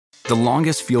The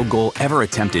longest field goal ever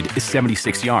attempted is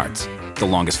 76 yards. The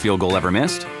longest field goal ever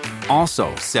missed?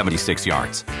 Also 76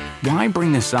 yards. Why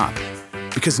bring this up?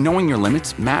 Because knowing your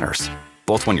limits matters,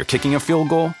 both when you're kicking a field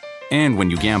goal and when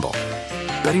you gamble.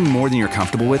 Betting more than you're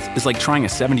comfortable with is like trying a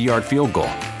 70-yard field goal.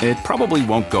 It probably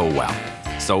won't go well.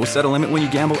 So set a limit when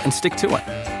you gamble and stick to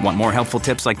it. Want more helpful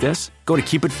tips like this? Go to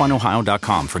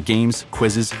keepitfunohio.com for games,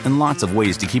 quizzes, and lots of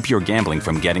ways to keep your gambling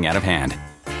from getting out of hand.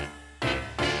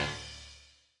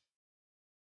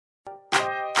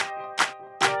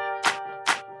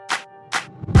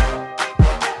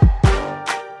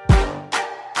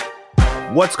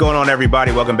 What's going on,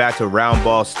 everybody? Welcome back to Round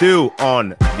Ball Stew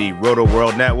on the Roto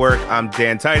World Network. I'm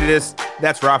Dan Titus.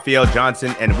 That's Raphael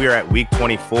Johnson, and we're at week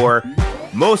 24.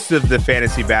 Most of the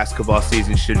fantasy basketball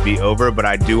season should be over, but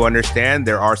I do understand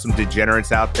there are some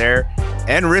degenerates out there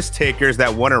and risk takers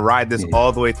that want to ride this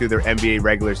all the way through their NBA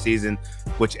regular season,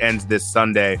 which ends this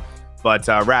Sunday. But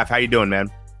Raph, how you doing,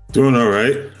 man? Doing all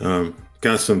right.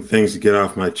 Got some things to get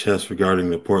off my chest regarding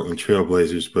the Portland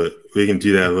Trailblazers, but we can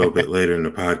do that a little bit later in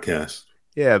the podcast.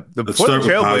 Yeah, the Portland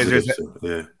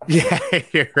Trailblazers. Yeah,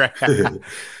 you're right.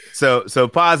 So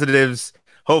positives.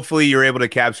 Hopefully, you're able to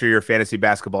capture your fantasy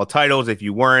basketball titles. If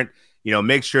you weren't,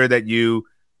 make sure that you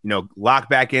lock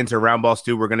back into Round Ball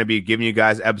Stew. We're going to be giving you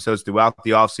guys episodes throughout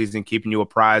the offseason, keeping you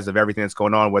apprised of everything that's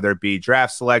going on, whether it be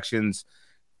draft selections,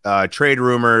 trade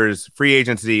rumors, free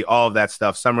agency, all of that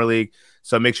stuff, summer league.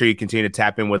 So make sure you continue to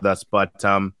tap in with us. But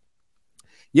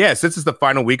since it's the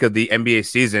final week of the NBA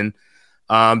season.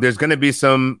 There's going to be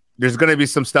some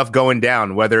stuff going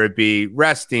down, whether it be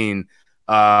resting,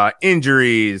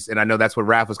 injuries, and I know that's what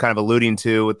Raph was kind of alluding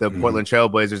to with the Portland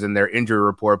Trailblazers and their injury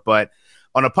report. But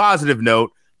on a positive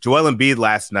note, Joel Embiid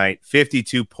last night,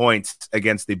 52 points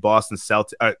against the Boston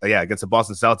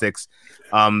Celtics.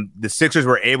 The Sixers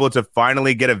were able to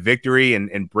finally get a victory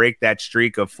and break that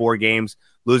streak of 4 games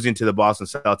losing to the Boston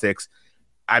Celtics.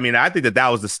 I mean, I think that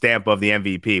was the stamp of the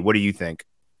MVP. What do you think?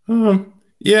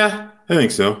 Yeah, I think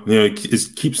so.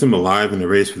 It keeps them alive in the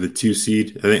race for the 2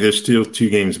 seed. I think they're still 2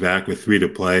 games back with 3 to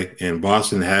play, and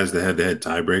Boston has the head-to-head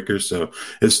tiebreaker, so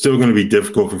it's still going to be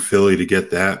difficult for Philly to get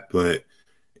that. But,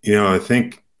 I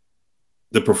think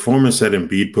the performance that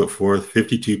Embiid put forth,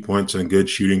 52 points on good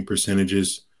shooting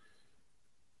percentages,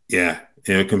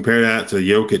 compare that to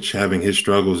Jokic having his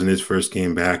struggles in his first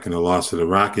game back and the loss to the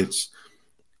Rockets.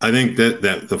 I think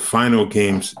that the final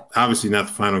games, obviously not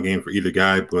the final game for either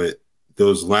guy, but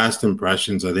those last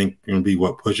impressions, I think, are going to be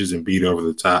what pushes Embiid over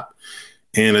the top.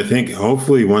 And I think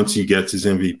hopefully once he gets his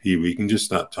MVP, we can just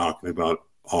stop talking about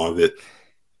all of it,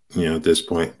 at this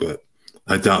point. But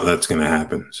I doubt that's going to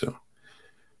happen. So,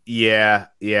 yeah.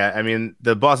 I mean,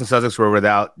 the Boston Celtics were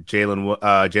without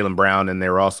Jaylen Brown, and they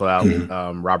were also out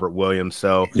Robert Williams.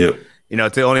 So,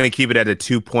 to only keep it at a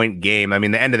 2-point game. I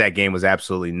mean, the end of that game was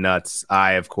absolutely nuts.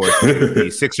 Of course, the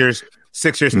Sixers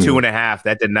 2.5.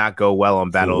 That did not go well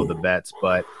on Battle of the Bets,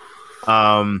 but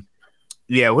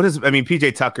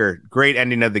PJ Tucker, great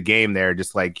ending of the game there,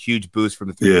 just like huge boost from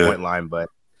the 3-point line, but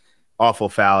awful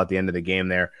foul at the end of the game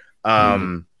there. I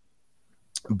mean,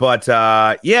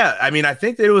 I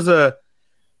think that it was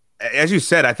as you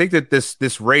said, I think that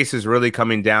this race is really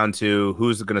coming down to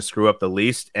who's going to screw up the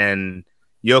least, and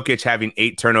Jokic having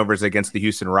 8 turnovers against the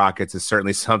Houston Rockets is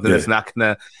certainly something that's not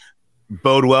going to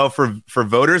bode well for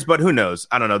voters, but who knows?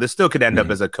 I don't know. This still could end up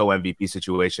as a co-MVP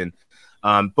situation.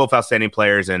 Both outstanding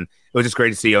players, and it was just great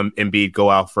to see Embiid go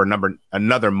out for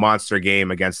another monster game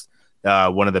against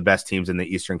one of the best teams in the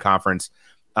Eastern Conference.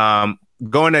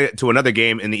 Going to another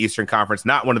game in the Eastern Conference,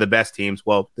 not one of the best teams.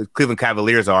 Well, the Cleveland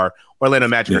Cavaliers are. Orlando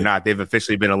Magic or not, they've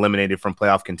officially been eliminated from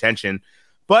playoff contention.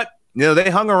 But they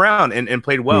hung around and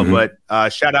played well. But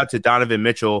shout out to Donovan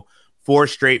Mitchell. 4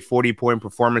 straight 40-point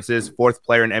performances, 4th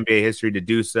player in NBA history to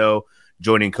do so,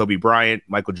 joining Kobe Bryant,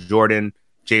 Michael Jordan,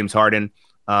 James Harden.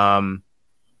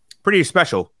 Pretty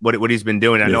special what he's been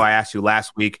doing. I know I asked you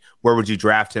last week, where would you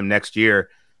draft him next year?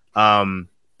 Does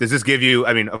this give you,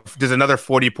 does another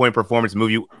 40-point performance move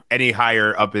you any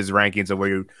higher up his rankings of where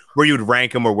you would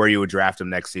rank him or where you would draft him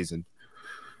next season?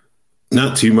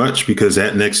 Not too much, because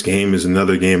that next game is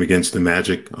another game against the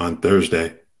Magic on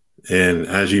Thursday. And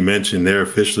as you mentioned, they're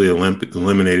officially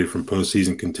eliminated from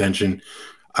postseason contention.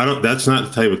 That's not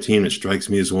the type of team that strikes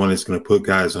me as one that's going to put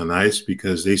guys on ice,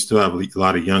 because they still have a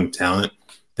lot of young talent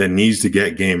that needs to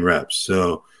get game reps.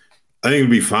 So I think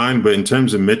it'll be fine. But in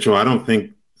terms of Mitchell, I don't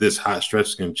think this hot stretch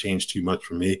is going to change too much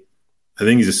for me. I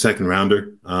think he's a second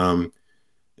rounder.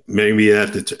 Maybe I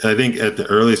think at the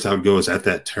earliest I would go is at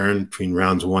that turn between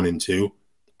rounds 1 and 2.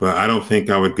 But I don't think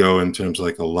I would go in terms of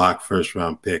like a lock first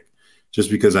round pick, just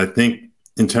because I think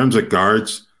in terms of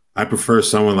guards, I prefer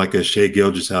someone like a Shai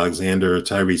Gilgeous-Alexander or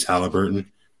Tyrese Haliburton,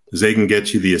 because they can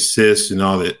get you the assists and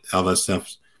all that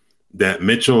stuff. That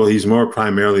Mitchell, he's more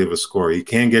primarily of a scorer. He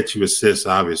can get you assists,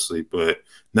 obviously, but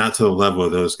not to the level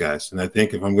of those guys. And I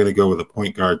think if I'm going to go with a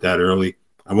point guard that early,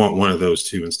 I want one of those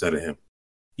two instead of him.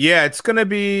 Yeah, it's going to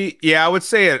be, I would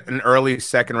say an early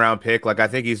second-round pick. Like, I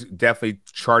think he's definitely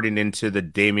charting into the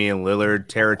Damian Lillard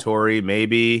territory,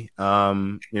 maybe. He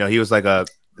was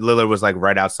Lillard was like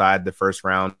right outside the first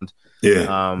round. Yeah.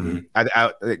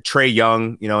 Trae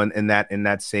Young, in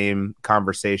that same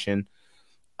conversation.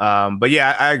 But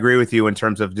yeah, I agree with you in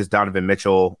terms of just Donovan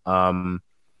Mitchell.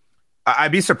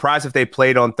 I'd be surprised if they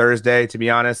played on Thursday, to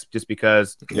be honest, just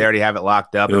because they already have it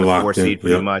locked up in the 4 seed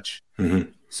pretty much.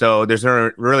 Mm-hmm. So there's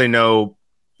really no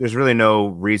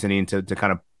reasoning to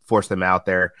kind of force them out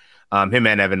there. Him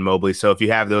and Evan Mobley. So if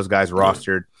you have those guys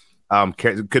rostered,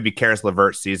 it could be Karis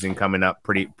LeVert's season coming up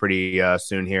pretty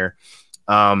soon here.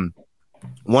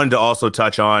 Wanted to also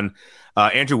touch on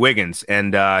Andrew Wiggins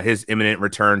and his imminent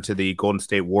return to the Golden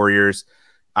State Warriors.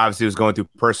 Obviously, he was going through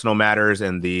personal matters,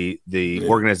 and the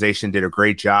organization did a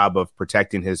great job of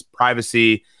protecting his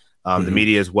privacy. The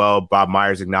media as well. Bob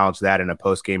Myers acknowledged that in a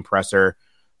post-game presser.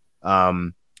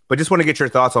 But just want to get your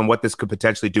thoughts on what this could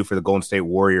potentially do for the Golden State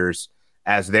Warriors,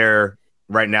 as they're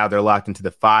right now they're locked into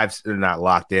the 5. They're not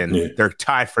locked in. Yeah. They're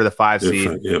tied for the 5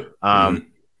 seed. Yep.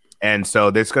 And so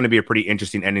there's going to be a pretty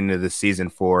interesting ending to the season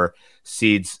for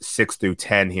seeds 6 through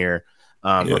 10 here,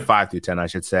 or 5 through 10, I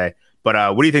should say.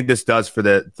 But what do you think this does for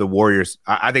the Warriors?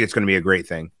 I think it's going to be a great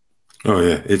thing. Oh,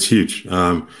 yeah, it's huge.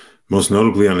 Most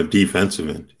notably on the defensive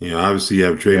end. Obviously you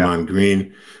have Draymond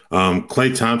Green.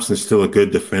 Klay Thompson is still a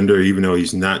good defender, even though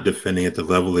he's not defending at the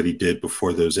level that he did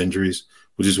before those injuries,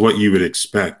 which is what you would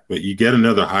expect. But you get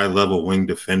another high-level wing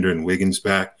defender in Wiggins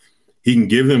back. He can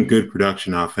give them good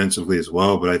production offensively as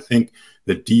well, but I think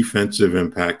the defensive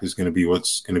impact is going to be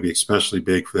what's going to be especially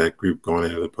big for that group going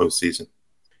into the postseason.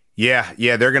 Yeah,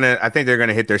 I think they're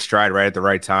gonna hit their stride right at the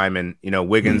right time. And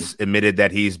Wiggins admitted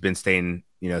that he's been staying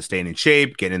in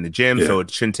shape, getting in the gym, so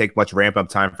it shouldn't take much ramp up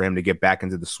time for him to get back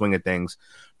into the swing of things.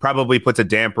 Probably puts a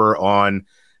damper on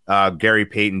Gary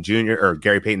Payton Jr. or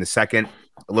Gary Payton II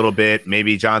a little bit.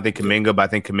 Maybe Jonathan Kuminga, but I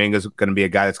think Kuminga's going to be a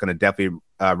guy that's going to definitely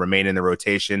remain in the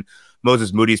rotation.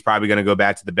 Moses Moody's probably going to go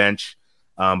back to the bench,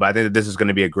 but I think that this is going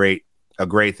to be a great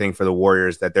thing for the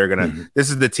Warriors. That they're going to.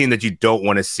 This is the team that you don't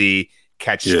want to see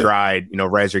catch stride,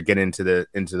 right as you're getting into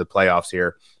the playoffs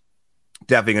here.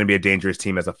 Definitely going to be a dangerous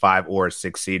team as a 5 or a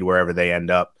 6 seed wherever they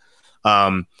end up.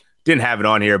 Didn't have it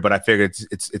on here, but I figured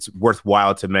it's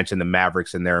worthwhile to mention the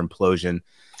Mavericks and their implosion.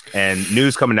 And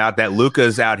news coming out that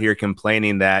Luka's out here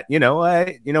complaining that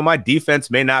my defense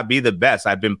may not be the best.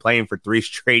 I've been playing for 3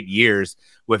 straight years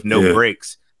with no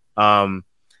breaks.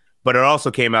 But it also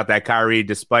came out that Kyrie,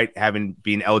 despite having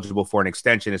been eligible for an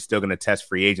extension, is still going to test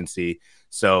free agency.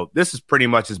 So this is pretty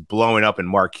much just blowing up in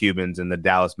Mark Cuban's and the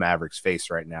Dallas Mavericks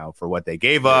face right now for what they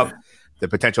gave up, the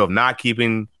potential of not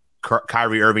keeping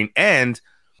Kyrie Irving, and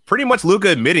pretty much Luka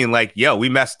admitting we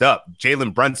messed up.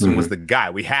 Jalen Brunson was the guy.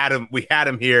 We had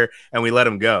him here and we let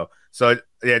him go. So I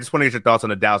just want to get your thoughts on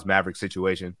the Dallas Mavericks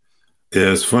situation.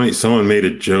 Yeah, it's funny. Someone made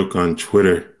a joke on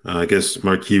Twitter. I guess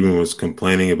Mark Cuban was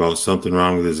complaining about something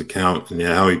wrong with his account and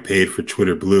how he paid for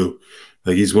Twitter Blue.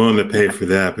 He's willing to pay for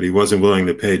that, but he wasn't willing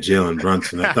to pay Jalen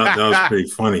Brunson. I thought that was pretty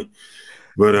funny.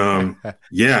 But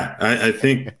I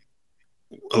think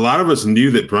a lot of us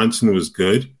knew that Brunson was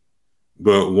good.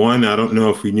 But one, I don't know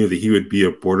if we knew that he would be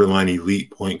a borderline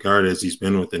elite point guard as he's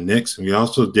been with the Knicks. And we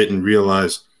also didn't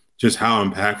realize just how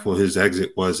impactful his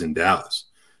exit was in Dallas.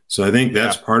 So I think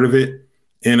that's part of it.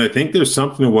 And I think there's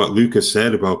something to what Luka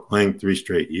said about playing 3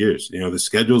 straight years. The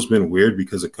schedule's been weird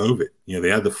because of COVID. They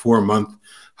had the 4-month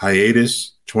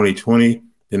hiatus, 2020,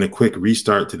 then a quick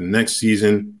restart to the next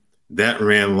season. That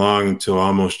ran long until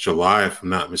almost July, if I'm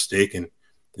not mistaken.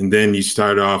 And then you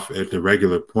start off at the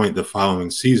regular point the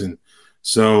following season.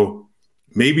 So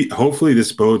hopefully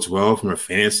this bodes well from a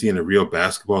fantasy and a real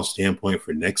basketball standpoint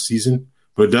for next season.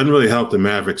 But it doesn't really help the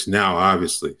Mavericks now,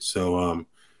 obviously. So,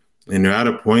 and they're at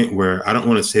a point where I don't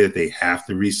want to say that they have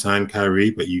to re-sign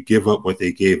Kyrie, but you give up what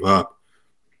they gave up.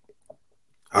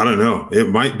 I don't know. It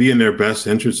might be in their best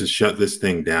interest to shut this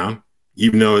thing down,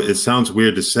 even though it sounds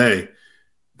weird to say.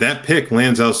 That pick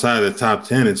lands outside of the top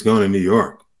 10. It's going to New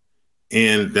York.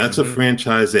 And that's a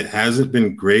franchise that hasn't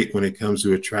been great when it comes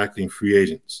to attracting free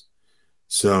agents.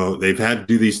 So they've had to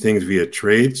do these things via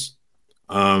trades.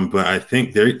 But I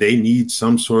think they need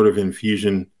some sort of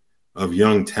infusion of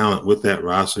young talent with that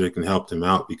roster that can help them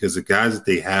out, because the guys that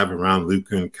they have around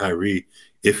Luka and Kyrie,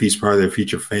 if he's part of their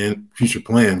future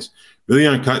plans, really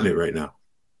aren't cutting it right now.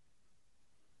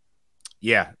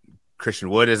 Yeah, Christian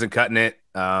Wood isn't cutting it.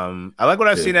 I like what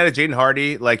I've seen out of Jaden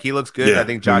Hardy. Like, he looks good. I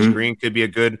think Josh Green could be a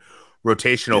good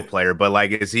rotational player, but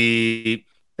like,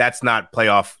 that's not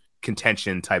playoff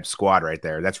contention type squad right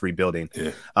there. That's rebuilding.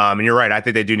 And you're right. I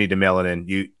think they do need to mail it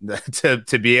in.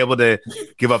 To be able to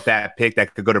give up that pick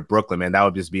that could go to Brooklyn, man, that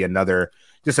would just be another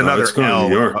L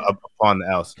upon the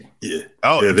L's.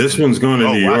 This one's going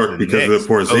to New York because of the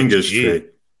Porzingis trade.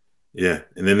 Yeah,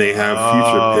 and then they have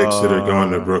future picks that are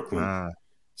going to Brooklyn.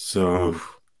 So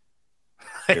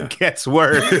it gets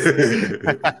worse.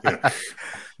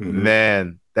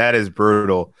 Man, that is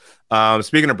brutal.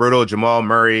 Speaking of brutal, Jamal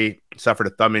Murray suffered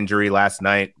a thumb injury last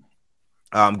night.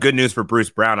 Good news for Bruce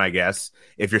Brown, I guess.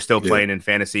 If you're still playing in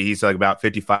fantasy, he's like about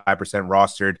 55%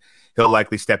 rostered. He'll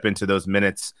likely step into those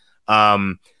minutes.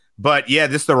 But yeah,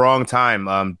 this is the wrong time.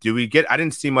 I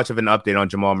didn't see much of an update on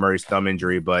Jamal Murray's thumb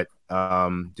injury, but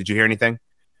did you hear anything?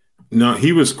 No,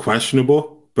 he was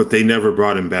questionable, but they never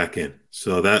brought him back in.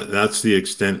 So that's the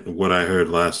extent of what I heard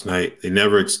last night. They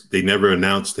never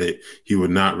announced that he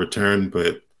would not return,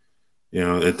 but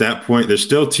at that point, there's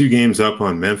still 2 games up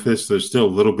on Memphis. There's still a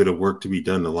little bit of work to be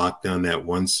done to lock down that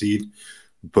 1 seed.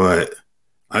 But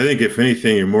I think if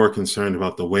anything, you're more concerned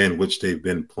about the way in which they've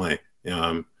been playing.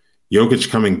 Jokic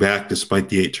coming back despite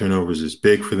the 8 turnovers is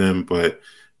big for them, but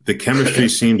the chemistry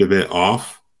seemed a bit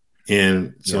off.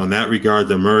 And so in that regard,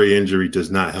 the Murray injury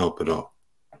does not help at all.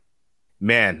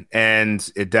 Man, and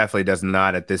it definitely does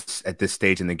not at this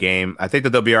stage in the game. I think that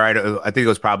they'll be all right. I think it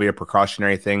was probably a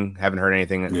precautionary thing. Haven't heard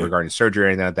anything regarding surgery or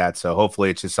anything like that. So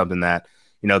hopefully it's just something that,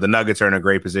 the Nuggets are in a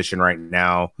great position right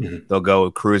now. They'll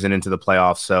go cruising into the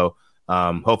playoffs. So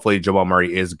hopefully Jamal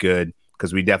Murray is good,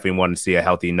 because we definitely want to see a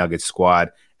healthy Nuggets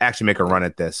squad actually make a run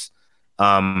at this.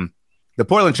 The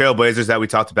Portland Trail Blazers that we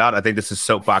talked about, I think this is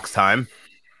soapbox time.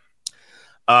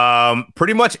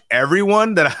 Pretty much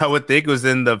everyone that I would think was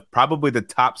in probably the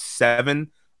top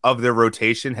 7 of their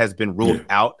rotation has been ruled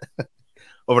out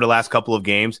over the last couple of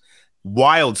games.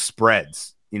 Wild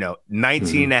spreads,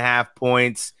 19 and a half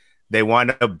points. They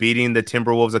wound up beating the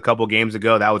Timberwolves a couple games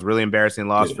ago. That was really embarrassing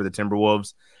loss for the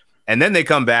Timberwolves. And then they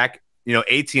come back,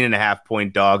 18 and a half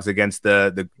point dogs against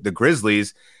the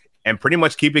Grizzlies and pretty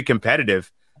much keep it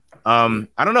competitive. I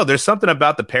don't know. There's something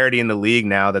about the parity in the league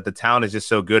now that the talent is just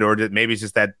so good, or maybe it's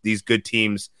just that these good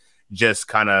teams just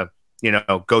kind of,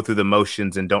 go through the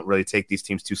motions and don't really take these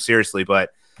teams too seriously. But,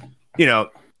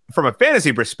 from a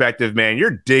fantasy perspective, man,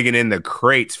 you're digging in the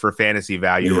crates for fantasy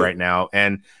value right now.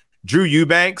 And Drew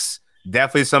Eubanks,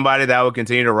 definitely somebody that will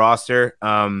continue to roster.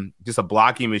 Just a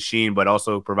blocking machine, but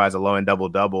also provides a low-end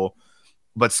double-double.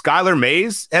 But Skylar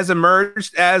Mays has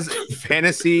emerged as a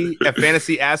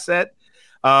fantasy asset.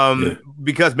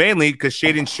 Because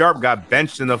Shaedon Sharpe got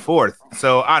benched in the 4th.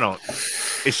 So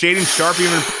is Shaedon Sharpe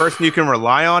even a person you can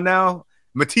rely on now?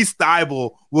 Matisse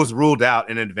Thybulle was ruled out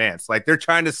in advance. Like, they're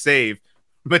trying to save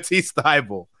Matisse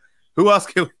Thybulle. Who else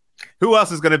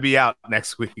is going to be out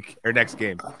next week or next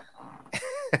game?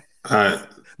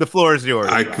 The floor is yours.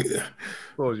 The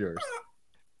floor is yours.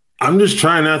 I'm just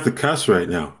trying not to cuss right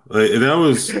now. Like, that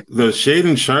was the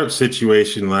Shaedon Sharpe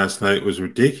situation last night was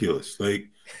ridiculous. Like,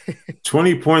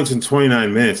 20 points in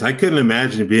 29 minutes. I couldn't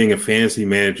imagine being a fantasy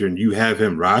manager and you have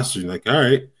him rostered. Like, all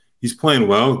right, he's playing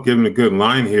well. Give him a good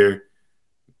line here.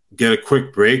 Get a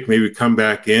quick break, maybe come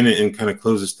back in and kind of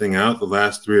close this thing out the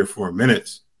last 3 or 4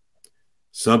 minutes.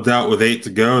 Subbed out with 8 to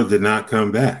go, did not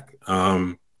come back.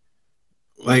 I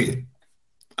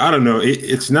don't know.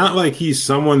 It's not like he's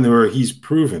someone where he's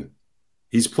proven.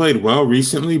 He's played well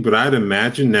recently, but I'd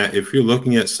imagine that if you're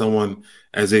looking at someone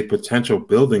as a potential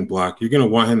building block, you're going to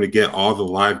want him to get all the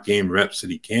live game reps that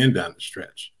he can down the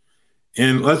stretch.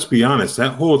 And let's be honest,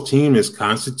 that whole team is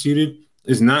constituted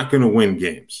is not going to win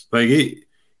games. Like,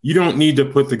 you don't need to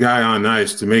put the guy on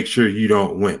ice to make sure you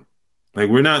don't win. Like,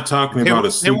 we're not talking about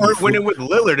a they weren't winning with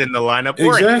Lillard in the lineup.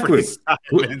 Exactly.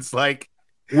 It's like,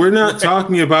 we're not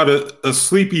talking about a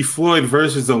Sleepy Floyd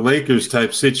versus the Lakers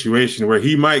type situation where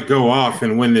he might go off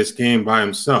and win this game by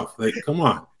himself. Like, come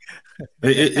on.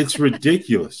 It's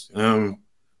ridiculous. And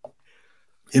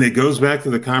it goes back to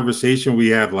the conversation we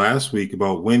had last week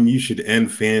about when you should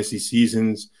end fantasy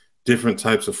seasons, different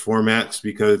types of formats,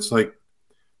 because it's like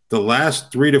the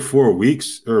last 3 to 4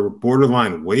 weeks are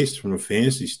borderline waste from a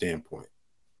fantasy standpoint.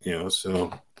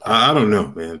 So I don't know,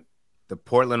 man. The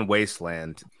Portland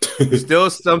wasteland. Still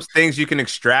some things you can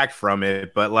extract from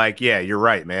it, but you're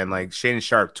right, man. Like, Shaedon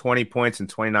Sharpe, 20 points in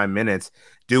 29 minutes.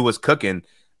 Dude was cooking.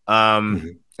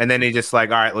 And then he just all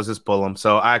right, let's just pull him.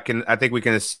 So I think we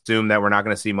can assume that we're not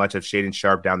going to see much of Shaedon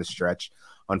Sharpe down the stretch,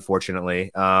 unfortunately.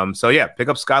 Pick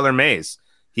up Skylar Mays.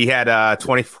 He had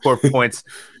 24 points.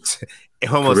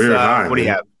 Almost high, what do you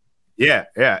have?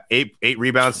 Yeah. Eight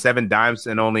rebounds, 7 dimes,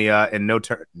 and only and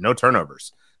no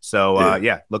turnovers. So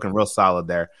looking real solid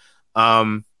there.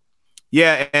 And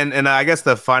I guess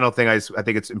the final thing I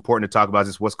think it's important to talk about is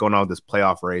just what's going on with this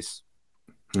playoff race.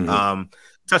 Mm-hmm.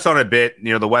 Touched on it a bit.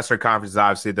 The Western Conference is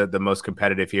obviously the most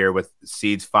competitive here with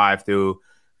seeds 5 through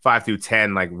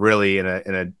 10, like really in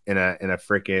a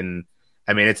freaking.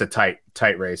 I mean, it's a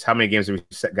tight race. How many games have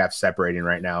we got separating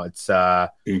right now? It's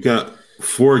you got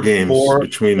 4 games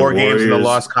between four the Warriors. Games in the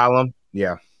loss column.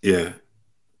 Yeah.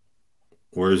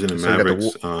 Warriors and the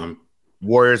Mavericks.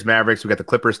 Warriors, Mavericks. We got the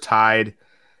Clippers tied.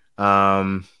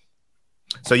 And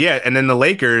then the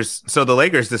Lakers. So the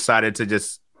Lakers decided to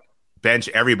just bench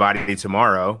everybody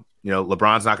tomorrow.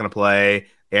 LeBron's not going to play.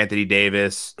 Anthony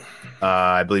Davis,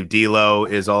 I believe D'Lo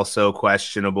is also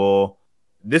questionable.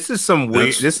 This is some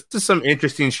weird. This is some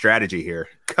interesting strategy here.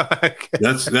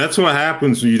 That's what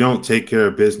happens when you don't take care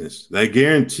of business. I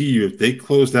guarantee you, if they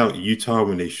closed out Utah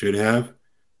when they should have,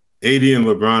 AD and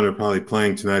LeBron are probably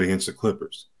playing tonight against the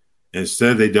Clippers.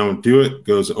 Instead, they don't do it.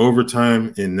 Goes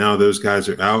overtime, and now those guys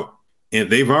are out. And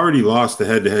they've already lost the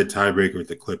head-to-head tiebreaker with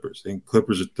the Clippers. I think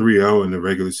Clippers are 3-0 in the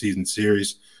regular season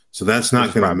series, so that's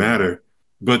not going to matter.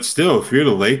 But still, if you're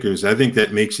the Lakers, I think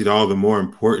that makes it all the more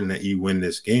important that you win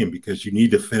this game because you need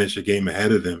to finish a game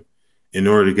ahead of them in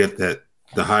order to get the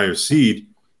higher seed.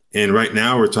 And right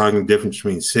now we're talking the difference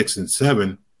between 6 and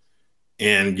 7.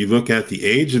 And you look at the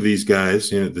age of these guys,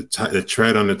 the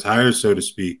tread on the tires, so to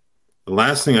speak. The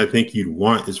last thing I think you'd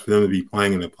want is for them to be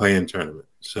playing in a play-in tournament.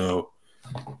 So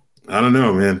I don't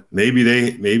know, man. Maybe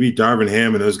Darvin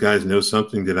Ham and those guys know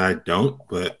something that I don't,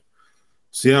 but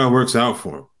see how it works out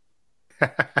for them.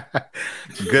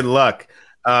 Good luck.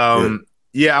 I'm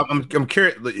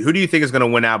curious. Who do you think is going to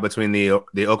win out between the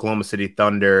Oklahoma City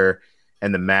Thunder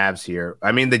and the Mavs here?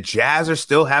 I mean, the Jazz are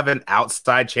still have an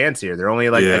outside chance here. They're only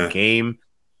a game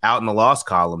out in the loss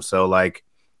column. So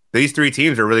these 3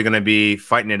 teams are really going to be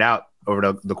fighting it out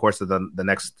over the course of the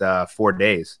next 4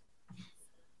 days.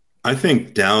 I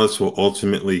think Dallas will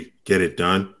ultimately get it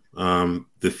done.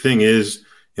 The thing is,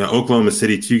 Oklahoma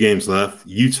City, 2 games left,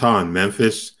 Utah and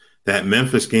Memphis. That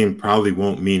Memphis game probably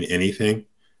won't mean anything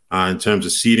in terms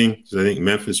of seeding. So I think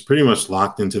Memphis pretty much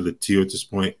locked into the 2 at this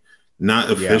point.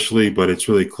 Not officially, but it's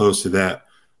really close to that.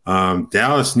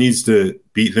 Dallas needs to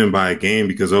beat them by a game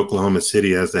because Oklahoma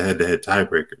City has the head-to-head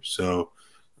tiebreaker. So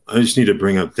I just need to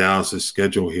bring up Dallas's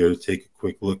schedule here to take a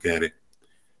quick look at it.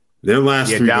 Their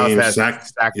last 3 Dallas games,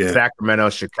 has Sacramento,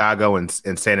 Chicago, and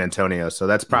San Antonio. So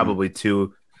that's probably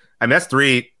 2. I mean, that's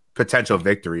 3 potential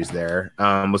victories there.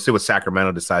 We'll see what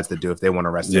Sacramento decides to do if they want to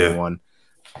rest anyone.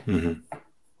 Mm-hmm.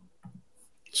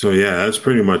 So that's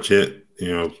pretty much it.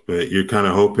 But you're kind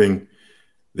of hoping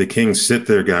the Kings sit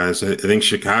their guys. I think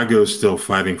Chicago is still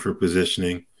fighting for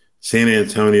positioning. San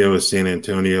Antonio is San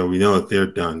Antonio. We know that they're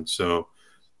done. So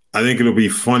I think it'll be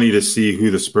funny to see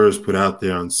who the Spurs put out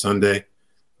there on Sunday.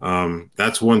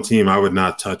 That's one team I would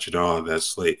not touch at all of that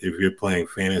slate if you're playing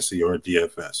fantasy or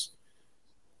DFS.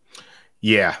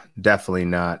 Yeah, definitely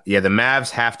not. Yeah, the Mavs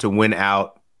have to win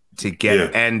out to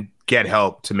get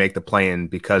help to make the play-in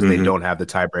because they don't have the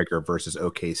tiebreaker versus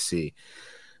OKC.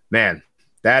 Man,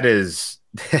 this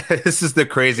is the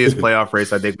craziest playoff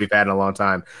race I think we've had in a long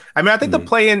time. I mean, I think the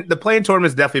play-in tournament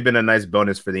has definitely been a nice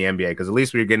bonus for the NBA because at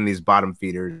least we're getting these bottom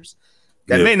feeders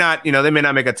that may not, they may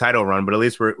not make a title run, but at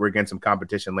least we're getting some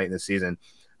competition late in the season.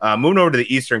 Moving over to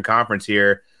the Eastern Conference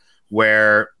here,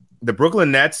 where the Brooklyn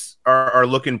Nets are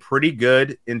looking pretty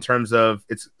good in terms of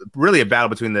it's really a battle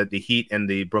between the Heat and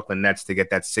the Brooklyn Nets to get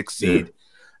that 6th seed.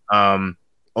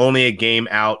 Only a game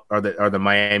out are the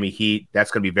Miami Heat.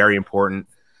 That's going to be very important.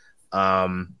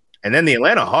 And then the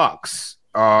Atlanta Hawks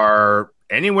are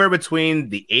anywhere between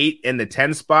the 8 and the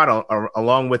 10 spot,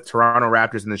 along with Toronto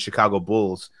Raptors and the Chicago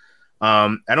Bulls.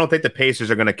 I don't think the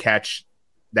Pacers are going to catch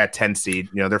that 10 seed.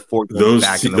 They're 4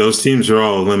 back. Those teams are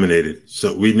all eliminated.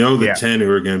 So we know the 10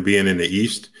 who are going to be in the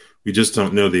East. We just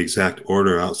don't know the exact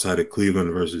order outside of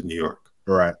Cleveland versus New York.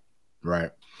 Right.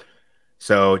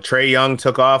 So Trae Young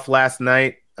took off last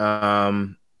night.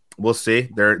 We'll see.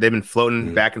 They've been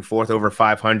floating back and forth over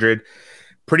 500.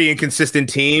 Pretty inconsistent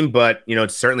team, but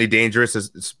it's certainly dangerous.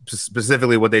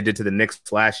 Specifically, what they did to the Knicks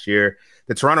last year.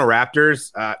 The Toronto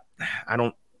Raptors. I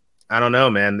don't know,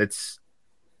 man.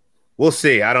 We'll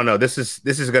see. I don't know. This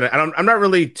is gonna. I'm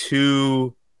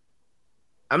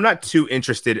not too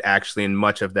interested actually in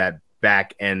much of that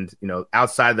back end.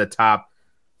 Outside of the top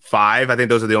 5, I think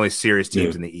those are the only serious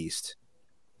teams in the East.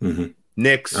 Mm-hmm.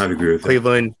 Knicks, I'd agree with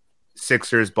Cleveland,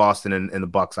 Sixers, Boston, and the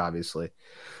Bucks, obviously.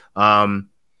 So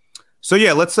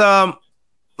let's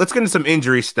let's get into some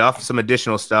injury stuff, some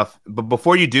additional stuff. But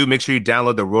before you do, make sure you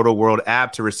download the Roto World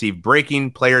app to receive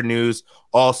breaking player news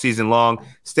all season long.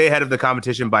 Stay ahead of the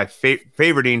competition by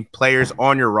favoriting players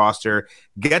on your roster.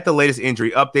 Get the latest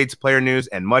injury updates, player news,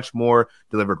 and much more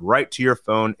delivered right to your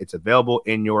phone. It's available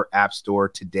in your app store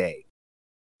today.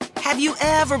 Have you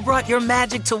ever brought your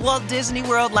magic to Walt Disney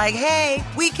World like, hey,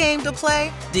 we came to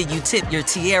play? Did you tip your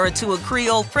tiara to a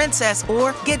Creole princess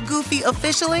or get goofy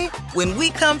officially? When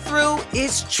we come through,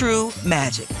 it's true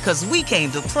magic, because we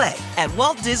came to play at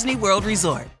Walt Disney World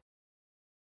Resort.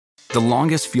 The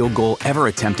longest field goal ever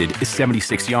attempted is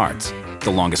 76 yards.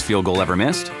 The longest field goal ever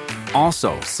missed?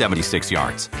 Also 76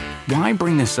 yards. Why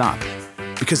bring this up?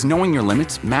 Because knowing your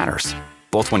limits matters,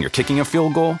 both when you're kicking a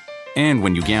field goal and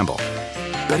when you gamble.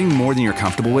 Betting more than you're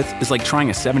comfortable with is like trying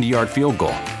a 70-yard field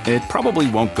goal. It probably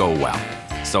won't go well.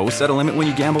 So set a limit when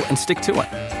you gamble and stick to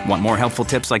it. Want more helpful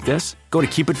tips like this? Go to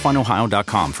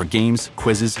keepitfunohio.com for games,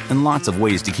 quizzes, and lots of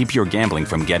ways to keep your gambling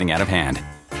from getting out of hand.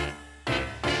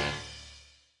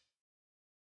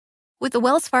 With the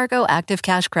Wells Fargo Active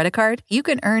Cash Credit Card, you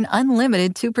can earn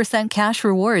unlimited 2% cash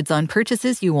rewards on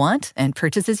purchases you want and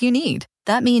purchases you need.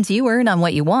 That means you earn on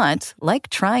what you want, like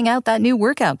trying out that new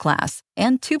workout class,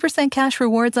 and 2% cash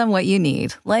rewards on what you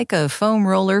need, like a foam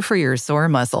roller for your sore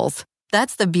muscles.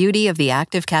 That's the beauty of the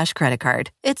Active Cash Credit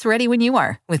Card. It's ready when you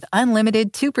are, with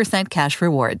unlimited 2% cash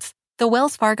rewards. The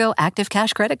Wells Fargo Active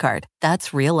Cash Credit Card.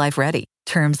 That's real life ready.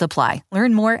 Terms apply.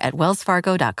 Learn more at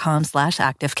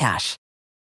wellsfargo.com/activecash.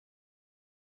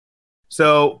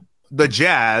 So the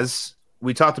Jazz,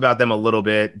 we talked about them a little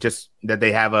bit, just that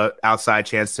they have an outside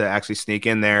chance to actually sneak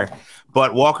in there.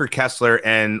 But Walker Kessler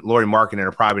and Lauri Markkanen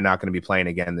are probably not going to be playing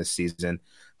again this season.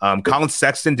 Colin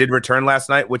Sexton did return last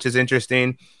night, which is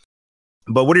interesting.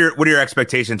 But what are your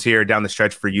expectations here down the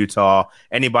stretch for Utah?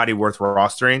 Anybody worth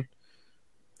rostering?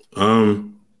 I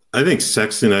think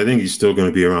Sexton, he's still going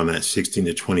to be around that 16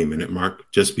 to 20 minute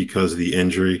mark just because of the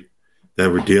injury that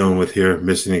we're dealing with here,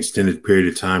 missing an extended period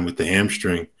of time with the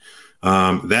hamstring.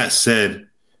 That said,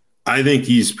 I think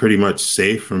he's pretty much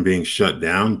safe from being shut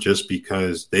down just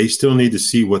because they still need to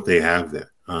see what they have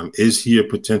there. Is he a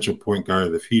potential point guard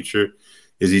of the future?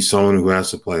 Is he someone who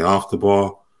has to play off the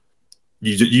ball?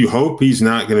 You hope he's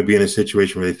not going to be in a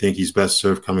situation where they think he's best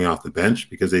served coming off the bench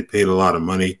because they paid a lot of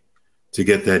money to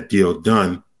get that deal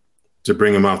done. To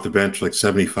bring him off the bench like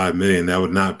 $75 million, that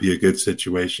would not be a good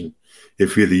situation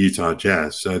if you're the Utah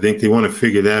Jazz. So I think they want to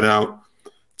figure that out.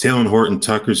 Talen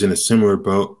Horton-Tucker's in a similar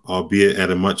boat, albeit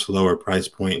at a much lower price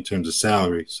point in terms of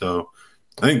salary. So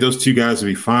I think those two guys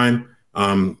will be fine.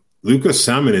 Luka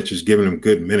Samanic has given him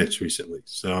good minutes recently.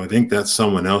 So I think that's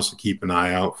someone else to keep an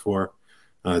eye out for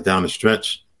down the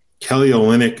stretch. Kelly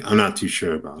Olynyk, I'm not too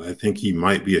sure about. I think he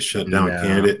might be a shutdown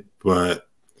candidate, but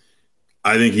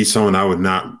I think he's someone I would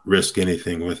not risk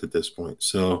anything with at this point.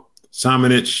 So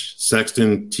Samanic,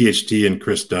 Sexton, THT, and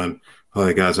Chris Dunn are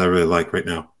the guys I really like right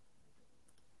now.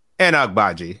 And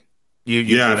Agbaji.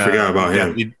 I forgot about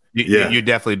him. You've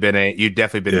definitely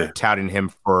been touting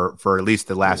him for at least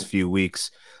the last few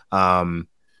weeks.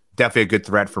 Definitely a good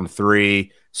threat from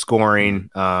three,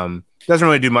 scoring. Doesn't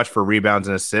really do much for rebounds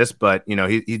and assists, but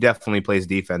he definitely plays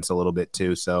defense a little bit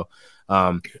too. So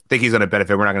I think he's going to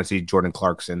benefit. We're not going to see Jordan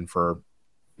Clarkson for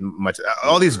much.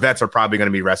 All these vets are probably going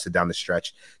to be rested down the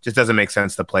stretch. Just doesn't make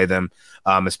sense to play them,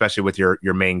 especially with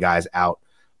your main guys out.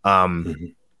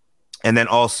 And then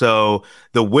also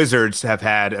the Wizards have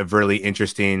had a really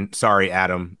interesting. Sorry,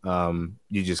 Adam,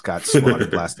 you just got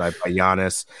slaughtered last night by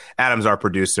Giannis. Adam's our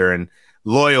producer and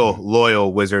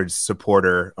loyal Wizards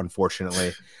supporter,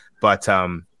 unfortunately. But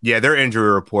their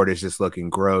injury report is just looking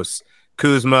gross.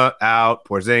 Kuzma out.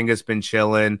 Porzingis been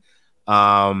chilling.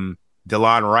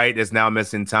 DeLon Wright is now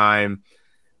missing time.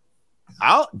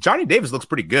 Johnny Davis looks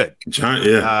pretty good.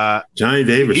 Johnny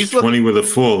Davis 20 with a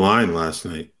full line last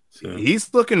night. So.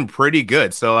 He's looking pretty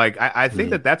good. So I think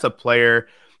that's a player.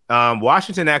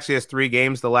 Washington actually has 3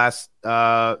 games the last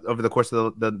over the course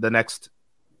of the next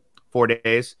 4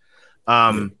 days.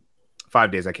 5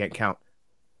 days, I can't count.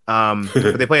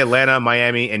 But they play Atlanta,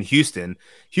 Miami, and Houston.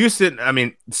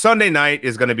 Sunday night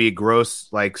is going to be a gross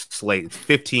slate. It's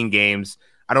 15 games.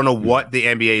 I don't know what the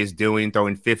NBA is doing,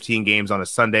 throwing 15 games on a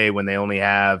Sunday when they only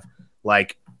have 3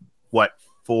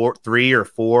 or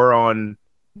 4 on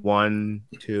 1,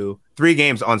 2, 3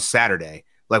 games on Saturday.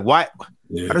 Why?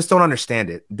 Yeah. I just don't understand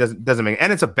it. It doesn't make,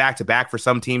 and it's a back-to-back for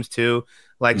some teams too.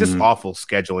 Just awful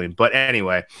scheduling. But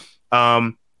anyway,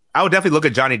 I would definitely look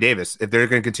at Johnny Davis if they're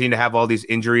going to continue to have all these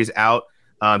injuries out.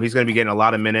 He's going to be getting a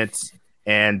lot of minutes.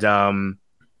 And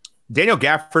Daniel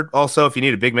Gafford also, if you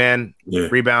need a big man,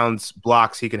 rebounds,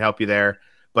 blocks, he can help you there.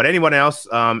 But anyone else?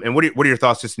 And what are your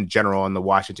thoughts just in general on the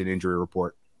Washington injury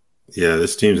report? Yeah,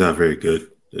 this team's not very good.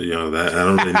 That I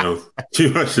don't really know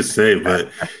too much to say, but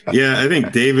yeah, I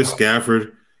think Davis,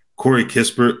 Gafford, Corey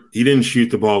Kispert, he didn't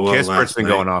shoot the ball well. Kispert's been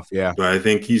going off, yeah. But I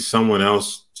think he's someone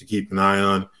else to keep an eye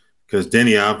on because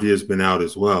Denny Avdia's been out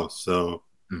as well. So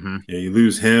you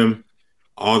lose him.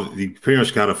 You pretty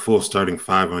much got a full starting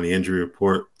five on the injury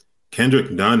report.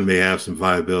 Kendrick Nunn may have some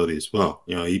viability as well.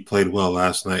 He played well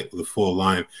last night with a full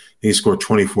line. He scored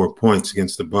 24 points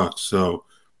against the Bucks. So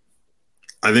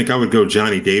I think I would go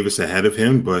Johnny Davis ahead of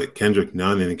him, but Kendrick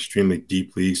Nunn in extremely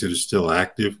deep leagues that are still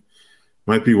active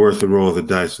might be worth the roll of the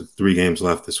dice with 3 games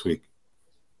left this week.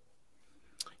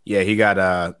 Yeah, he got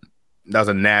that was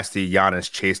a nasty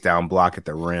Giannis chase down block at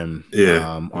the rim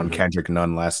on Kendrick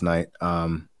Nunn last night.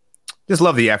 Just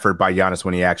love the effort by Giannis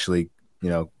when he actually,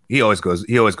 he always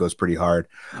goes pretty hard.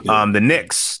 Yeah. The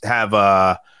Knicks have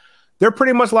they're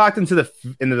pretty much locked into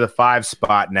the 5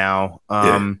 spot now.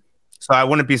 So I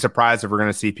wouldn't be surprised if we're going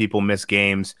to see people miss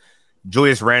games.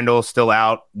 Julius Randle still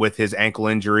out with his ankle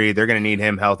injury. They're going to need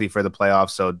him healthy for the playoffs,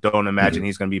 so don't imagine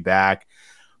he's going to be back.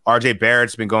 RJ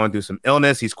Barrett's been going through some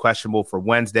illness. He's questionable for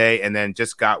Wednesday, and then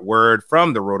just got word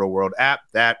from the Roto World app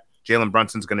that Jalen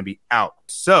Brunson's going to be out.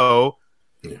 So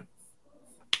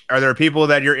are there people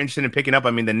that you're interested in picking up?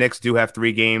 I mean, the Knicks do have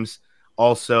 3 games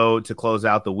also to close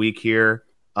out the week here.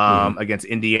 Against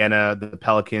Indiana, the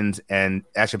Pelicans, and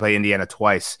actually play Indiana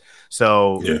twice.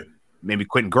 So maybe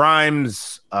Quentin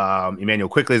Grimes, Emmanuel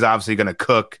Quickley is obviously going to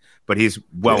cook, but he's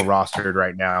well rostered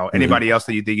right now. Anybody else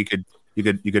that you think you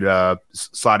could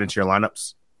slot into your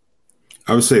lineups?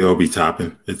 I would say Obi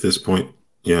Toppin at this point.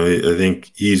 I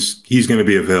think he's going to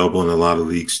be available in a lot of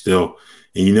leagues still,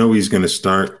 and he's going to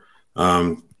start.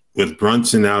 With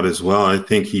Brunson out as well, I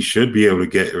think he should be able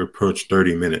to approach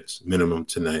 30 minutes minimum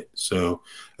tonight. So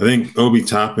I think Obi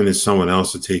Toppin is someone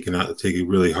else to take a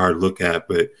really hard look at.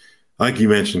 But like you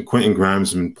mentioned, Quentin Grimes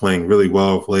has been playing really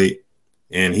well of late,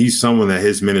 and he's someone that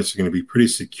his minutes are going to be pretty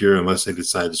secure unless they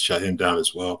decide to shut him down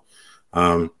as well.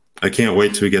 I can't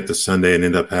wait till we get to Sunday and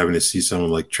end up having to see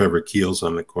someone like Trevor Keels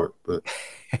on the court. But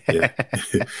yeah,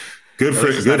 good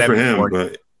for him.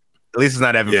 But at least it's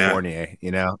not Evan Fournier,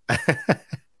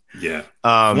 Yeah.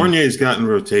 Fournier's gotten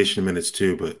rotation minutes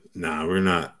too, but we're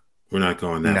not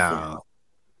going that far.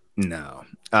 No.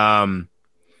 And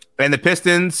the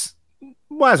Pistons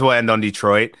might as well end on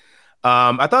Detroit.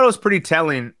 I thought it was pretty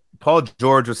telling. Paul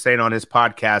George was saying on his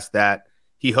podcast that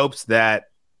he hopes that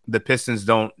the Pistons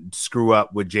don't screw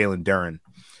up with Jalen Duren.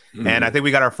 And I think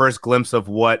we got our first glimpse of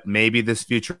what maybe this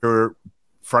future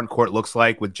front court looks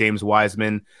like with James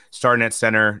Wiseman starting at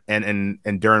center and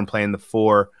Duren playing the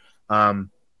 4.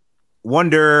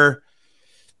 Wonder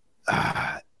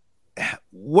how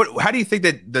do you think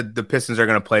that the Pistons are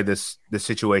going to play this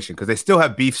situation? Because they still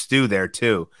have Beef Stew there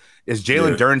too. Is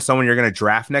Jalen Duren someone you're going to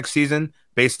draft next season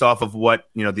based off of what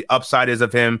the upside is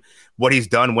of him, what he's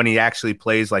done when he actually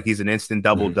plays? Like he's an instant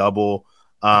double,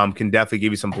 can definitely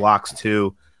give you some blocks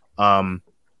too. I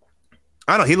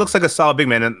don't know. He looks like a solid big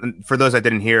man. And for those that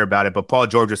didn't hear about it, but Paul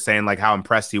George was saying like how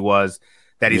impressed he was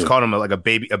that he's called him like a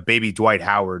baby Dwight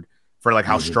Howard. For like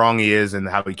how strong he is and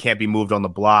how he can't be moved on the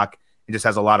block. He just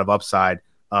has a lot of upside.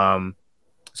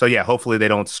 So yeah, hopefully they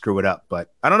don't screw it up.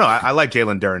 But I don't know. I like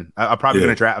Jalen Duren. I'm probably going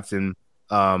to draft him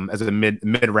as a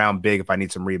mid-round big if I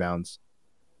need some rebounds.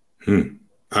 I'm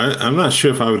not sure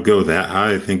if I would go that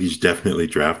high. I think he's definitely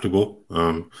draftable.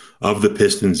 Of the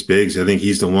Pistons bigs, I think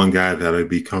he's the one guy that I'd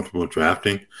be comfortable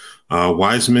drafting.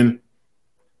 Wiseman,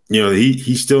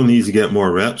 he still needs to get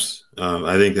more reps.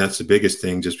 I think that's the biggest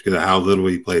thing just because of how little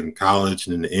he played in college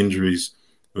and then the injuries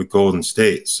with Golden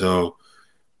State. So,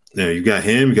 you got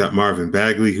him, you got Marvin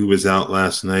Bagley, who was out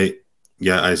last night. You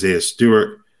got Isaiah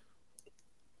Stewart.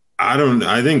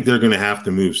 I think they're going to have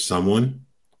to move someone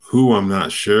who I'm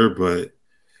not sure, but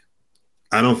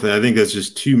I think that's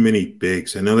just too many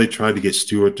bigs. I know they tried to get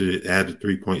Stewart to add a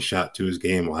 3-point shot to his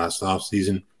game last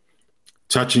offseason.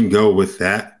 Touch and go with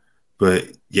that. But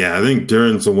yeah, I think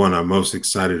Duren's the one I'm most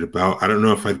excited about. I don't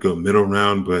know if I'd go middle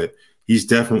round, but he's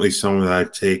definitely someone that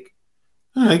I'd take.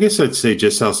 I guess I'd say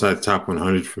just outside top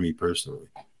 100 for me personally.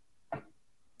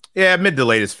 Yeah, mid to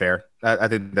late is fair. I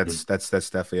think that's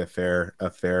definitely a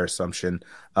fair assumption.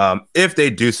 If they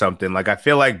do something, like I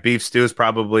feel like Beef Stew is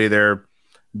probably their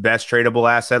best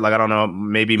tradable asset. Like I don't know,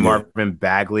 maybe Marvin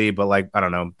Bagley, but like I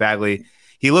don't know, Bagley.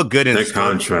 He looked good in the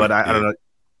contract, but I don't know.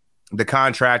 The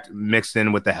contract mixed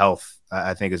in with the health,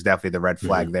 I think, is definitely the red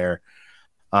flag there.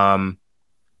 But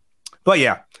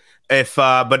yeah, if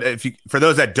you, for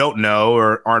those that don't know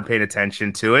or aren't paying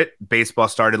attention to it, baseball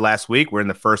started last week. We're in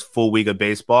the first full week of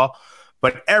baseball.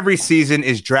 But every season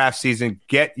is draft season.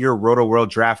 Get your Roto-World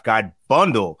Draft Guide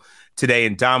bundle today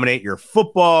and dominate your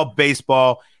football,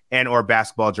 baseball, and or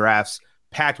basketball drafts,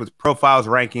 packed with profiles,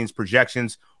 rankings,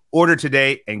 projections. Order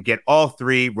today and get all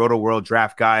 3 Roto-World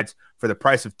Draft Guides for the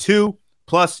price of 2.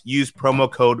 Plus, use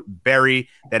promo code BERRY,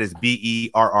 that is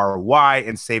BERRY,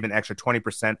 and save an extra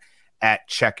 20% at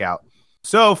checkout.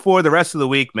 So for the rest of the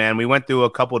week, man, we went through a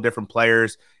couple of different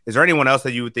players. Is there anyone else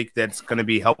that you would think that's going to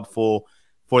be helpful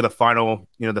for the final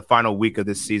week of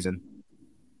this season?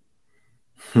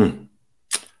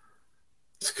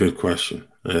 It's a good question.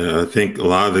 I think a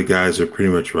lot of the guys are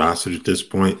pretty much rostered at this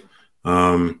point.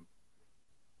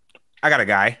 I got a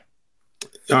guy.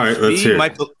 All right, let's hear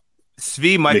it.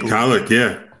 Svi Mikal.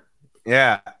 Yeah.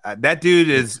 Yeah, that dude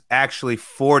is actually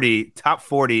top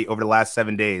 40 over the last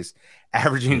 7 days,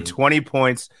 averaging 20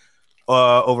 points,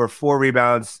 over 4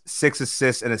 rebounds, 6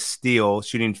 assists, and a steal,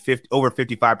 shooting over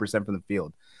 55% from the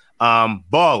field.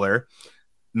 Baller,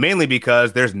 mainly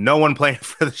because there's no one playing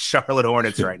for the Charlotte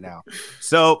Hornets right now.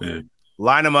 So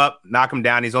line him up, knock him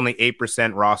down. He's only 8%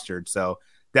 rostered, so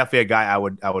definitely a guy I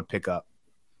would pick up.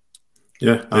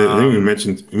 Yeah, I think we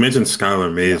mentioned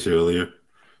Skylar Mays earlier.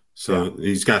 So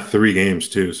he's got 3 games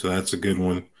too, so that's a good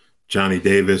one. Johnny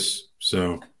Davis.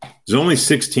 So there's only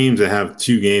 6 teams that have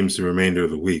 2 games the remainder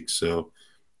of the week. So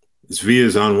Svi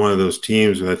is on one of those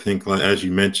teams, but I think, as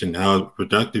you mentioned, how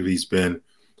productive he's been,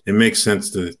 it makes sense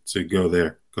to go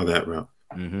that route.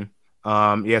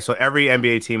 Mm-hmm. So every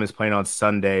NBA team is playing on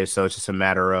Sunday, so it's just a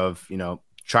matter of,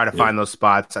 try to find those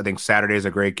spots. I think Saturday is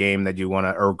a great game that you want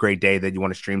to, or a great day that you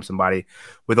want to stream somebody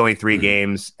with only 3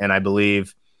 games. And I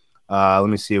believe, let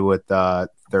me see what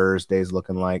Thursday's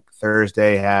looking like.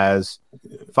 Thursday has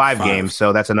 5 games,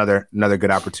 so that's another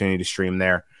good opportunity to stream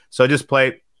there. So just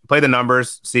play the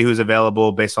numbers, see who's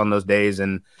available based on those days,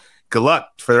 and good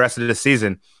luck for the rest of the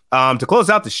season. To close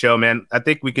out the show, man, I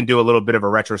think we can do a little bit of a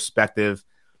retrospective,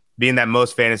 being that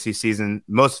most fantasy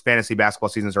basketball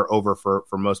seasons are over for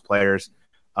most players.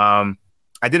 I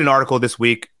did an article this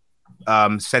week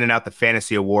sending out the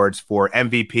fantasy awards for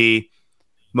MVP,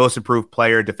 most improved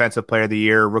player, defensive player of the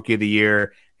year, rookie of the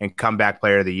year, and comeback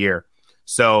player of the year.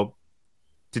 So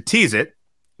to tease it,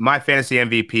 my fantasy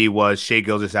MVP was Shai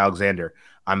Gilgeous-Alexander.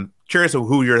 I'm curious of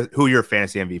who your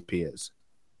fantasy MVP is.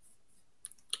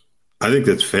 I think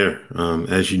that's fair.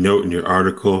 As you note in your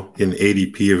article, an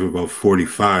ADP of about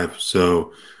 45.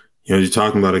 So, you're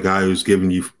talking about a guy who's giving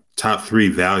you top 3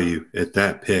 value at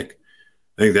that pick.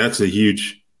 I think that's a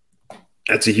huge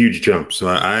jump. So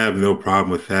I have no problem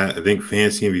with that. I think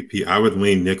fantasy MVP, I would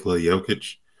lean Nikola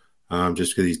Jokic,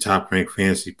 just because he's top ranked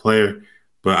fantasy player.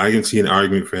 But I can see an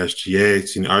argument for SGA. I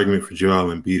see an argument for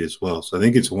Joel Embiid as well. So I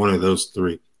think it's one of those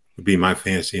 3 would be my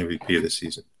fantasy MVP of the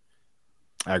season.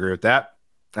 I agree with that.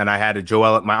 And I had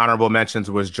my honorable mentions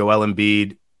was Joel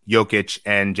Embiid, Jokic,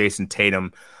 and Jason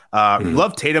Tatum.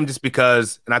 Love Tatum just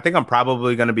because, and I think I'm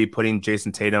probably going to be putting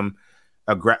Jason Tatum.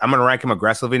 I'm going to rank him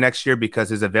aggressively next year because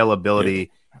his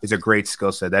availability is a great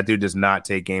skill set. That dude does not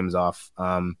take games off,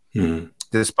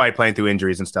 despite playing through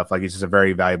injuries and stuff. Like, he's just a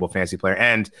very valuable fantasy player.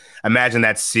 And imagine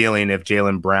that ceiling if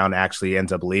Jaylen Brown actually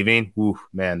ends up leaving. Ooh,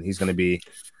 man, he's going to be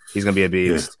a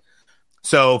beast. Yeah.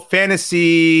 So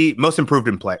fantasy most improved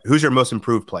in play. Who's your most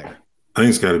improved player? I think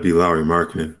it's got to be Lauri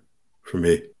Markkanen for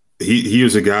me. He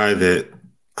was a guy that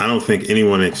I don't think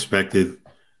anyone expected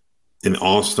an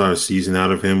all-star season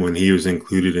out of him when he was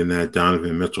included in that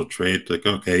Donovan Mitchell trade. Like,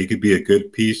 okay, he could be a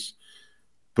good piece,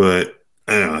 but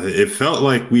I don't know, it felt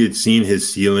like we had seen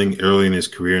his ceiling early in his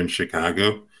career in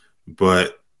Chicago,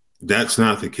 but that's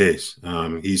not the case.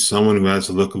 He's someone who has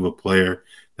the look of a player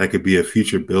that could be a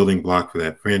future building block for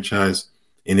that franchise,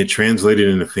 and it translated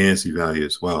into fantasy value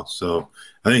as well. So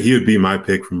I think he would be my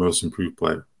pick for most improved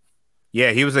player.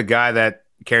 Yeah, he was a guy that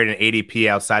carried an ADP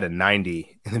outside of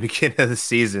 90 in the beginning of the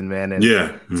season, man. And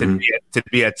to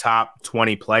be a top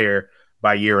 20 player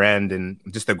by year end, and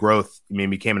just the growth,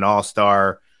 became an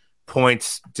all-star,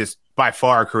 points just by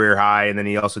far a career high. And then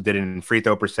he also did it in free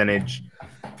throw percentage,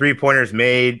 3-pointers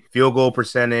made, field goal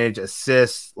percentage,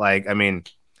 assists.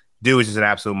 Dude was just an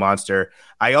absolute monster.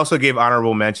 I also gave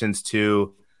honorable mentions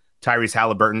to Tyrese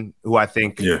Haliburton, who I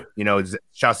think,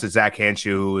 shouts to Zach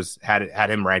Hanshu, who had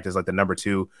him ranked as like the number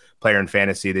 2 player in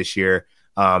fantasy this year.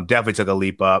 Definitely took a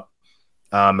leap up.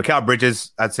 Mikal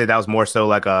Bridges, I'd say that was more so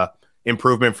like a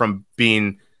improvement from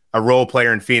being a role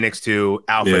player in Phoenix to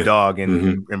alpha dog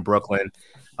in Brooklyn.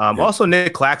 Also,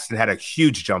 Nick Claxton had a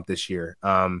huge jump this year.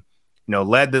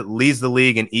 Leads the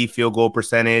league in field goal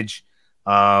percentage.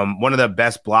 One of the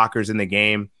best blockers in the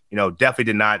game. Definitely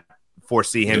did not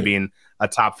foresee him being a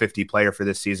top 50 player for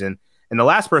this season. And the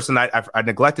last person I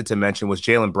neglected to mention was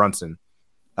Jalen Brunson.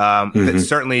 That's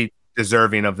certainly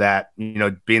deserving of that,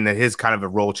 being that his kind of a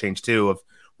role change too, of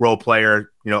role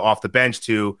player, off the bench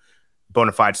to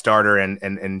bona fide starter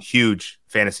and huge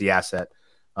fantasy asset.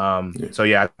 So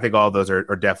yeah, I think all of those are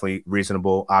definitely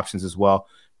reasonable options as well.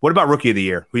 What about rookie of the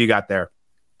year? Who you got there?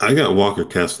 I got Walker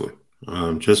Kessler,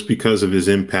 just because of his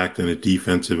impact on the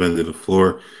defensive end of the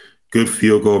floor. Good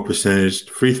field goal percentage.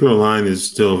 Free throw line is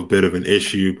still a bit of an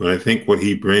issue, but I think what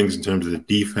he brings in terms of the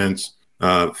defense,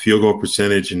 field goal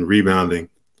percentage, and rebounding,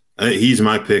 he's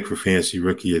my pick for fantasy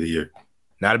rookie of the year.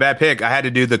 Not a bad pick. I had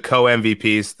to do the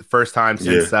co-MVPs the first time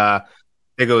since I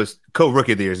think it was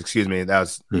co-rookie of the years. Excuse me. That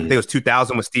was I think it was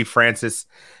 2000 with Steve Francis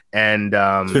and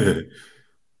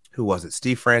who was it?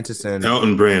 Steve Francis and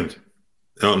Elton Brand.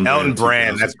 Elton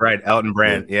Brand. That's right. Elton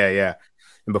Brand. Yeah.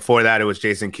 And before that, it was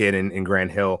Jason Kidd and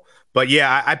Grant Hill. But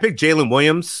yeah, I picked Jalen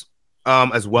Williams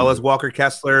as well as Walker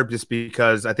Kessler, just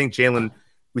because I think Jalen,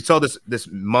 we saw this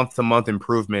month-to-month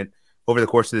improvement over the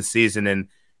course of the season. And,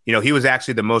 he was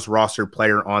actually the most rostered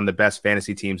player on the best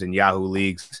fantasy teams in Yahoo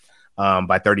leagues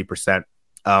by 30%,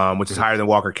 which is higher than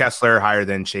Walker Kessler, higher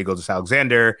than Shai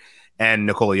Gilgeous-Alexander and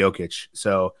Nikola Jokic.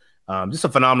 So just a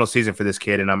phenomenal season for this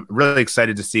kid. And I'm really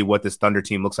excited to see what this Thunder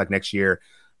team looks like next year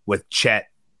with Chet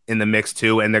in the mix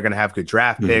too. And they're going to have good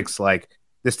draft picks. Like,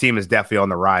 this team is definitely on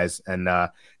the rise. And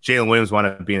Jalen Williams wound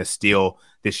up being a steal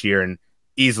this year and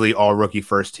easily all rookie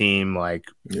first team,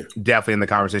 definitely in the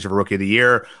conversation for rookie of the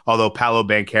year. Although Paolo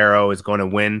Banchero is going to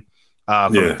win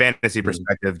from a fantasy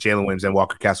perspective, Jalen Williams and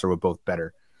Walker Kessler were both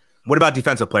better. What about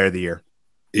defensive player of the year?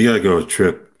 You got to go with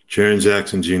Jaren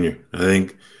Jackson Jr. I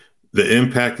think the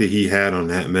impact that he had on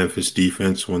that Memphis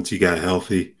defense once he got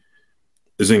healthy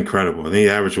is incredible. I think he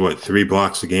averaged, 3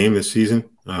 blocks a game this season?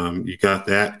 You got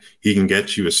that. He can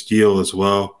get you a steal as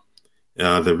well.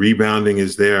 The rebounding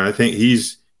is there. I think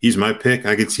he's my pick.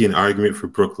 I could see an argument for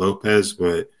Brook Lopez,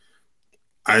 but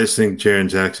I just think Jaren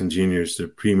Jackson Jr. is the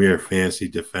premier fantasy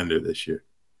defender this year.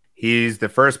 He's the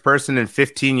first person in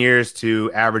 15 years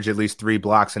to average at least 3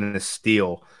 blocks and a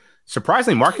steal.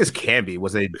 Surprisingly, Marcus Camby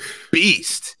was a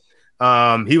beast.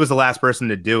 He was the last person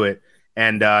to do it.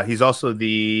 And he's also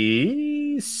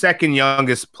the second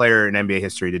youngest player in NBA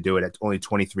history to do it at only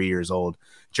 23 years old,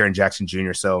 Jaren Jackson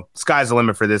Jr. So sky's the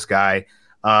limit for this guy.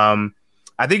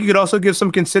 I think you could also give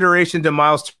some consideration to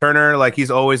Miles Turner. Like,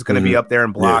 he's always going to be up there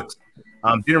in blocks.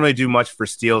 Didn't really do much for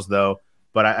steals, though.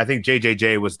 But I think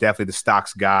JJJ was definitely the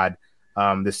stocks god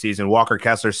this season. Walker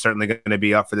Kessler is certainly going to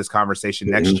be up for this conversation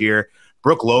next year.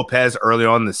 Brook Lopez early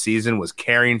on in the season was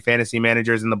carrying fantasy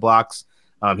managers in the blocks.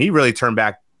 He really turned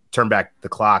back the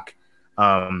clock.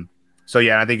 So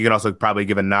yeah, I think you can also probably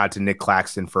give a nod to Nick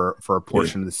Claxton for a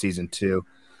portion of the season too.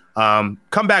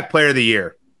 Comeback player of the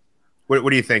year.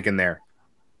 What are you thinking there?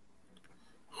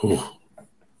 Oh,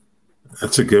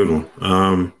 that's a good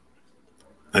one.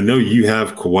 I know you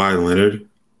have Kawhi Leonard.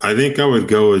 I think I would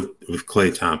go with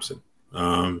Klay Thompson.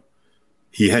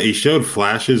 He showed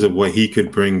flashes of what he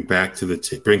could bring back to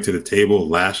the table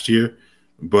last year,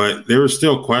 but there were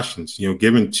still questions.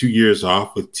 Given 2 years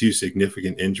off with 2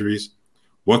 significant injuries,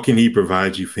 what can he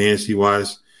provide you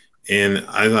fantasy-wise? And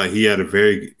I thought he had a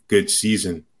very good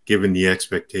season given the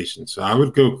expectations. So I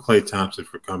would go Klay Thompson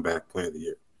for comeback player of the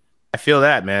year. I feel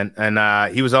that, man. And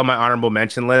he was on my honorable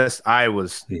mention list. I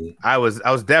was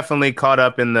definitely caught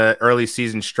up in the early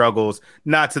season struggles,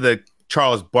 not to the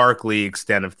Charles Barkley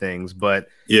extent of things, but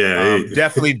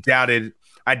definitely doubted.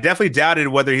 I definitely doubted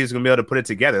whether he was going to be able to put it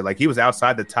together. Like, he was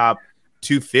outside the top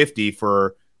 250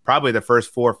 for probably the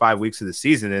first 4 or 5 weeks of the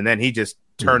season, and then he just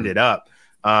turned it up.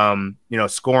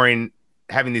 Scoring,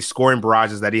 having these scoring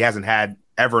barrages that he hasn't had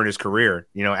ever in his career.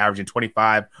 Averaging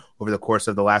 25 over the course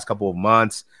of the last couple of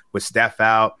months with Steph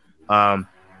out.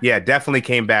 Definitely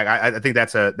came back. I think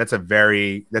that's a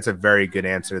very good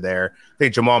answer there. I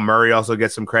think Jamal Murray also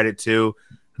gets some credit too.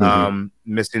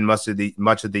 Missing much of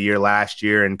the year last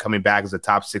year and coming back as a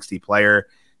top 60 player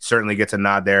certainly gets a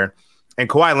nod there. And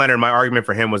Kawhi Leonard, my argument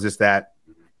for him was just that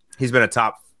he's been a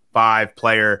top 5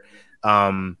 player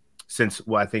since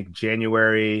I think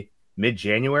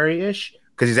mid-January ish,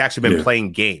 because he's actually been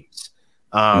playing games.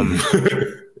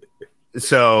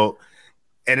 So.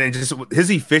 And then just his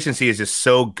efficiency is just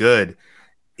so good.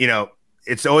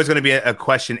 It's always going to be a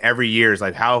question every year is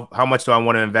like, how much do I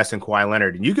want to invest in Kawhi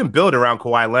Leonard? And you can build around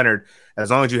Kawhi Leonard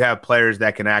as long as you have players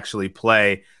that can actually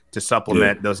play to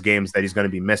supplement those games that he's going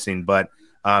to be missing. But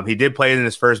he did play in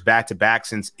his first back-to-back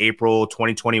since April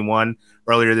 2021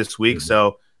 earlier this week.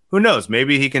 So who knows?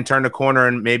 Maybe he can turn the corner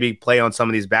and maybe play on some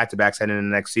of these back-to-backs heading into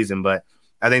the next season. But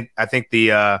I think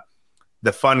the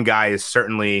fun guy is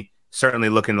certainly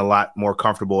looking a lot more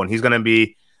comfortable, and he's going to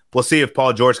be. We'll see if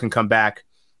Paul George can come back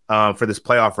for this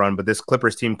playoff run, but this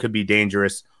Clippers team could be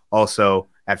dangerous also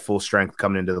at full strength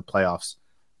coming into the playoffs.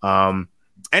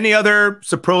 Any other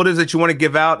superlatives that you want to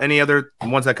give out? Any other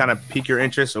ones that kind of pique your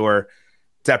interest, or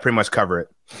does that pretty much cover it?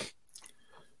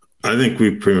 I think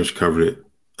we pretty much covered it.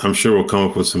 I'm sure we'll come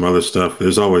up with some other stuff.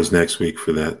 There's always next week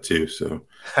for that too. So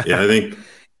yeah, I think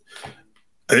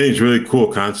it's really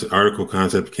cool article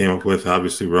concept came up with.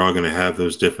 Obviously, we're all going to have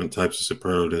those different types of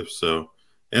superlatives. So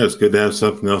yeah, it's good to have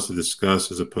something else to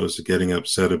discuss as opposed to getting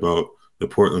upset about the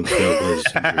Portland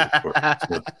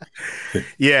Trailblazers.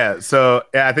 Yeah, so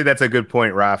I think that's a good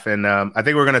point, Raf. And I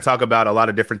think we're going to talk about a lot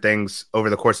of different things over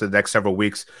the course of the next several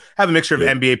weeks. Have a mixture of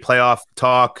NBA playoff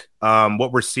talk,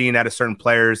 what we're seeing out of certain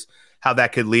players, how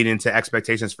that could lead into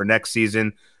expectations for next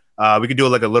season. We could do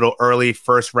like a little early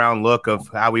first round look of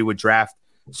how we would draft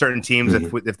certain teams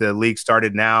if the league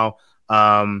started now.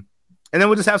 And then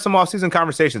we'll just have some offseason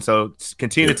conversation. So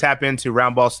continue to tap into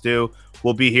Round Ball Stew.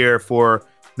 We'll be here for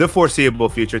the foreseeable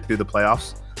future through the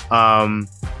playoffs.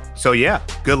 So yeah,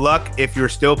 good luck. If you're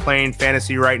still playing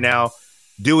fantasy right now,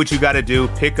 do what you got to do.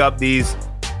 Pick up these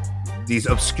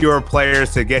obscure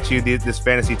players to get you this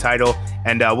fantasy title.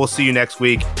 And we'll see you next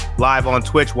week live on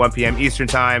Twitch, 1 p.m. Eastern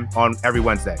time on every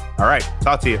Wednesday. All right.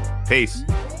 Talk to you. Peace.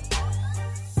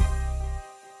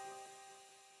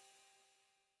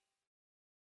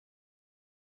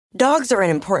 Dogs are an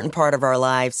important part of our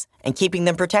lives, and keeping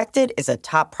them protected is a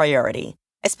top priority,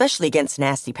 especially against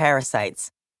nasty parasites.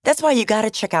 That's why you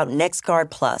gotta check out NexGard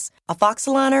Plus,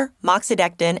 afoxolaner,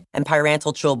 moxidectin, and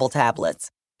pyrantel chewable tablets.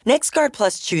 NexGard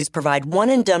Plus chews provide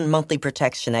one-and-done monthly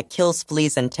protection that kills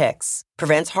fleas and ticks,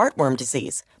 prevents heartworm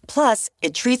disease. Plus,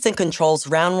 it treats and controls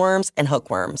roundworms and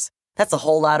hookworms. That's a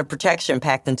whole lot of protection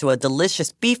packed into a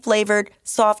delicious beef-flavored,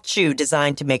 soft chew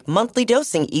designed to make monthly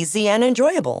dosing easy and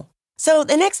enjoyable. So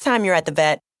the next time you're at the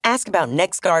vet, ask about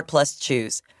NexGard Plus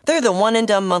chews. They're the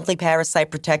one-and-done monthly parasite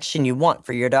protection you want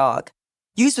for your dog.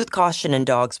 Use with caution in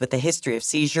dogs with a history of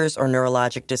seizures or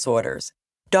neurologic disorders.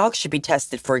 Dogs should be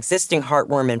tested for existing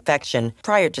heartworm infection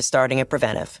prior to starting a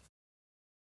preventive.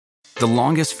 The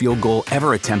longest field goal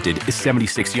ever attempted is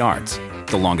 76 yards.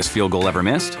 The longest field goal ever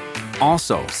missed?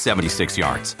 Also 76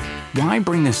 yards. Why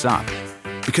bring this up?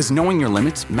 Because knowing your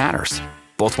limits matters,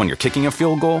 both when you're kicking a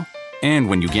field goal and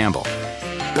when you gamble.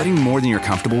 Betting more than you're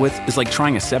comfortable with is like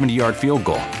trying a 70-yard field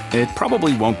goal. It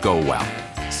probably won't go well.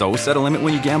 So set a limit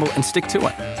when you gamble and stick to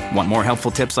it. Want more helpful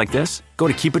tips like this? Go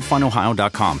to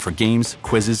keepitfunohio.com for games,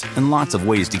 quizzes, and lots of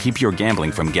ways to keep your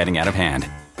gambling from getting out of hand.